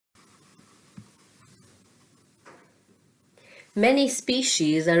Many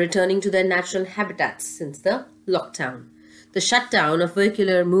species are returning to their natural habitats since the lockdown. The shutdown of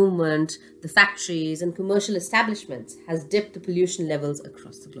vehicular movement, the factories, and commercial establishments has dipped the pollution levels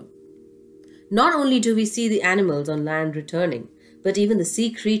across the globe. Not only do we see the animals on land returning, but even the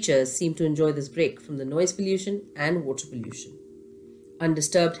sea creatures seem to enjoy this break from the noise pollution and water pollution.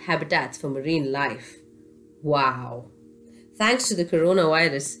 Undisturbed habitats for marine life. Wow! Thanks to the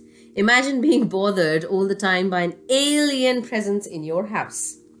coronavirus, imagine being bothered all the time by an alien presence in your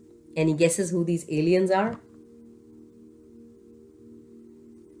house. Any guesses who these aliens are?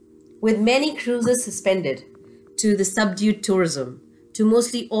 With many cruises suspended, to the subdued tourism, to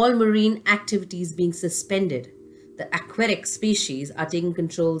mostly all marine activities being suspended, the aquatic species are taking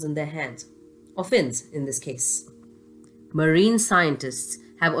controls in their hands, or fins in this case. Marine scientists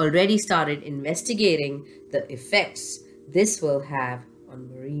have already started investigating the effects this will have on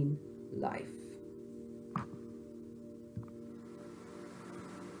marine life.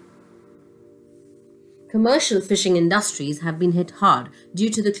 Commercial fishing industries have been hit hard due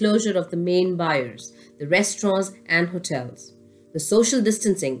to the closure of the main buyers, the restaurants and hotels. The social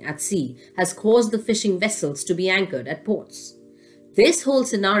distancing at sea has caused the fishing vessels to be anchored at ports. This whole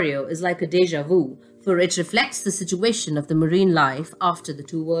scenario is like a déjà vu, for it reflects the situation of the marine life after the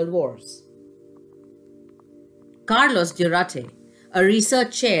two world wars. Carlos Durate, a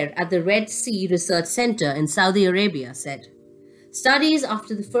research chair at the Red Sea Research Center in Saudi Arabia, said, "Studies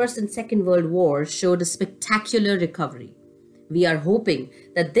after the First and Second World Wars showed a spectacular recovery. We are hoping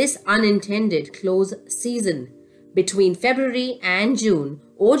that this unintended close season between February and June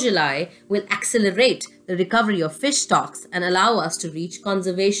or July will accelerate the recovery of fish stocks and allow us to reach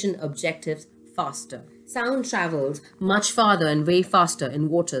conservation objectives faster." Sound travels much farther and way faster in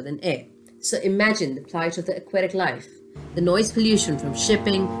water than air. So imagine the plight of the aquatic life. The noise pollution from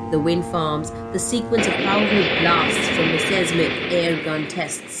shipping, the wind farms, the sequence of powerful blasts from the seismic air gun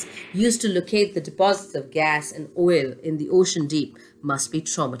tests used to locate the deposits of gas and oil in the ocean deep must be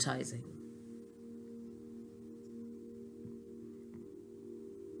traumatizing.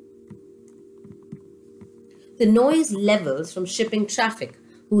 The noise levels from shipping traffic,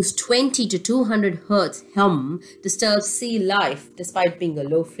 whose 20 to 200 hertz hum disturbs sea life despite being a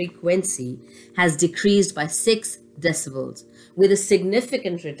low frequency, has decreased by 6 decibels, with a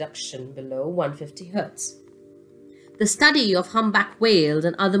significant reduction below 150 hertz. The study of humpback whales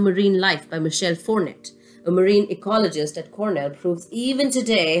and other marine life by Michel Fournet, a marine ecologist at Cornell, proves even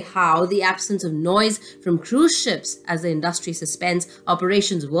today how the absence of noise from cruise ships as the industry suspends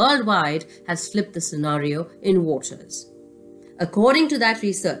operations worldwide has flipped the scenario in waters. According to that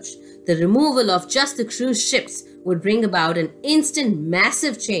research, the removal of just the cruise ships would bring about an instant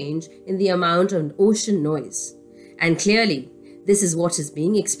massive change in the amount of ocean noise. And clearly, this is what is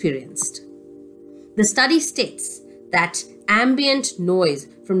being experienced. The study states that ambient noise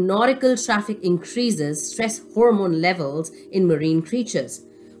from nautical traffic increases stress hormone levels in marine creatures,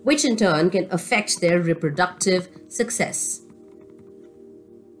 which in turn can affect their reproductive success.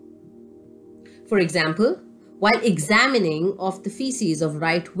 For example, while examining of the feces of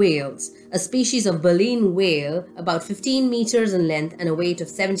right whales, a species of baleen whale about 15 meters in length and a weight of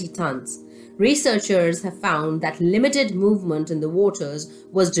 70 tons, researchers have found that limited movement in the waters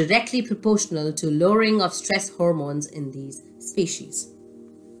was directly proportional to lowering of stress hormones in these species.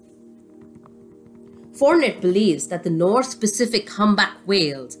 Fournet believes that the North Pacific humpback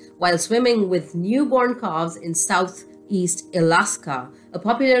whales, while swimming with newborn calves in Southeast Alaska, a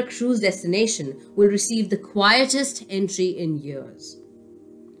popular cruise destination, will receive the quietest entry in years.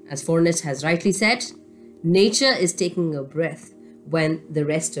 As Fournet has rightly said, nature is taking a breath when the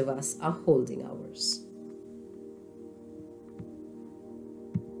rest of us are holding ours.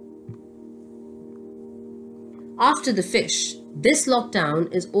 After the fish, this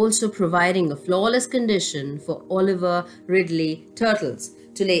lockdown is also providing a flawless condition for Oliver Ridley turtles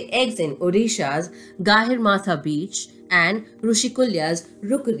to lay eggs in Odisha's Gahirmatha beach and Rushikulya's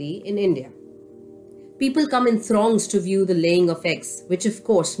Rookery in India. People come in throngs to view the laying of eggs, which of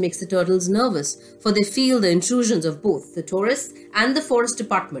course makes the turtles nervous, for they feel the intrusions of both the tourists and the forest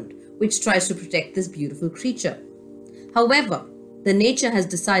department, which tries to protect this beautiful creature. However, the nature has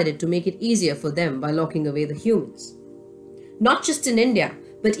decided to make it easier for them by locking away the humans. Not just in India,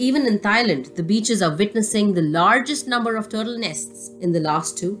 but even in Thailand, the beaches are witnessing the largest number of turtle nests in the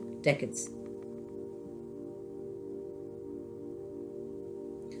last 2 decades.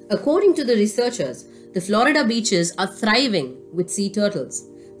 According to the researchers, the Florida beaches are thriving with sea turtles.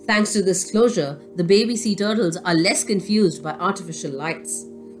 Thanks to this closure, the baby sea turtles are less confused by artificial lights.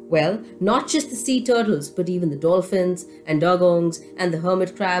 Well, not just the sea turtles, but even the dolphins and dugongs and the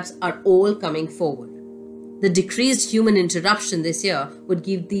hermit crabs are all coming forward. The decreased human interruption this year would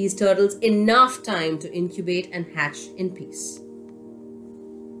give these turtles enough time to incubate and hatch in peace.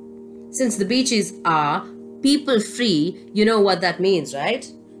 Since the beaches are people-free, you know what that means,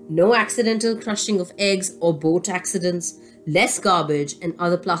 right? No accidental crushing of eggs or boat accidents, less garbage and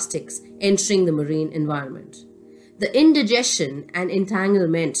other plastics entering the marine environment. The indigestion and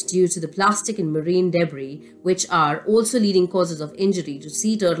entanglement due to the plastic and marine debris, which are also leading causes of injury to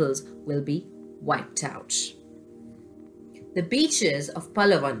sea turtles, will be wiped out. The beaches of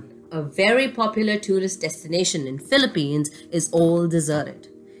Palawan, a very popular tourist destination in Philippines, is all deserted,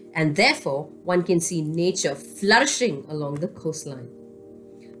 and therefore one can see nature flourishing along the coastline.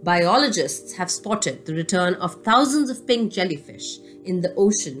 Biologists have spotted the return of thousands of pink jellyfish in the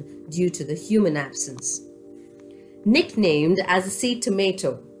ocean due to the human absence. Nicknamed as a sea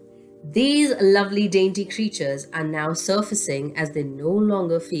tomato, these lovely dainty creatures are now surfacing as they no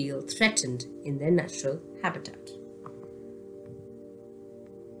longer feel threatened in their natural habitat.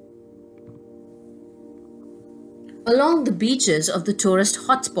 Along the beaches of the tourist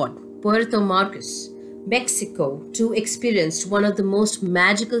hotspot, Puerto Marquez, Mexico, too experienced one of the most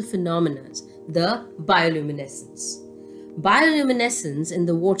magical phenomena, the bioluminescence. Bioluminescence in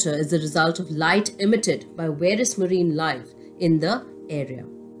the water is the result of light emitted by various marine life in the area.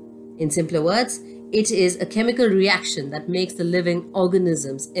 In simpler words, it is a chemical reaction that makes the living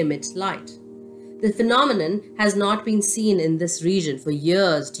organisms emit light. The phenomenon has not been seen in this region for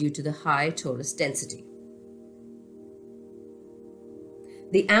years due to the high tourist density.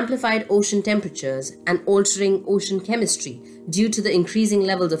 The amplified ocean temperatures and altering ocean chemistry due to the increasing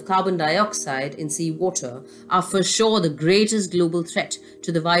levels of carbon dioxide in seawater are for sure the greatest global threat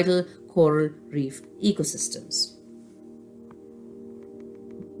to the vital coral reef ecosystems.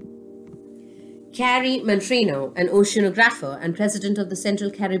 Carrie Manfrino, an oceanographer and president of the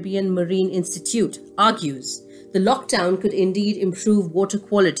Central Caribbean Marine Institute, argues the lockdown could indeed improve water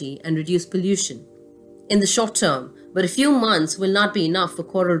quality and reduce pollution in the short term, but a few months will not be enough for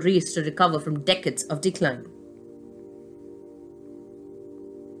coral reefs to recover from decades of decline.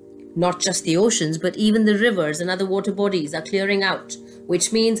 Not just the oceans, but even the rivers and other water bodies are clearing out,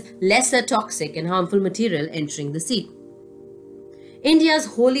 which means lesser toxic and harmful material entering the sea. India's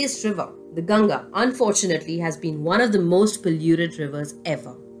holiest river, the Ganga, unfortunately has been one of the most polluted rivers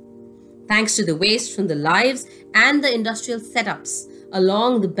ever. Thanks to the waste from the lives and the industrial setups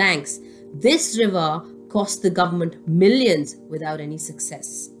along the banks, this river cost the government millions without any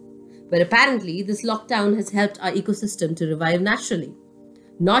success. But apparently, this lockdown has helped our ecosystem to revive naturally.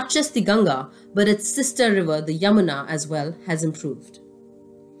 Not just the Ganga, but its sister river, the Yamuna, as well, has improved.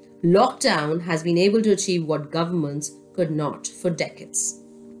 Lockdown has been able to achieve what governments could not for decades.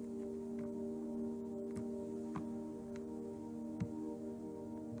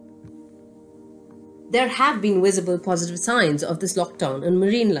 There have been visible positive signs of this lockdown on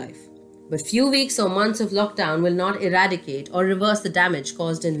marine life. But few weeks or months of lockdown will not eradicate or reverse the damage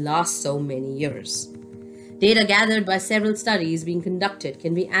caused in last so many years. Data gathered by several studies being conducted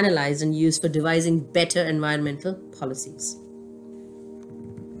can be analyzed and used for devising better environmental policies.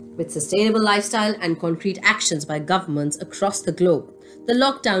 With sustainable lifestyle and concrete actions by governments across the globe, the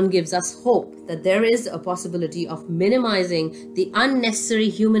lockdown gives us hope that there is a possibility of minimizing the unnecessary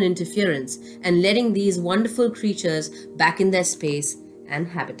human interference and letting these wonderful creatures back in their space and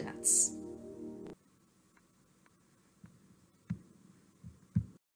habitats.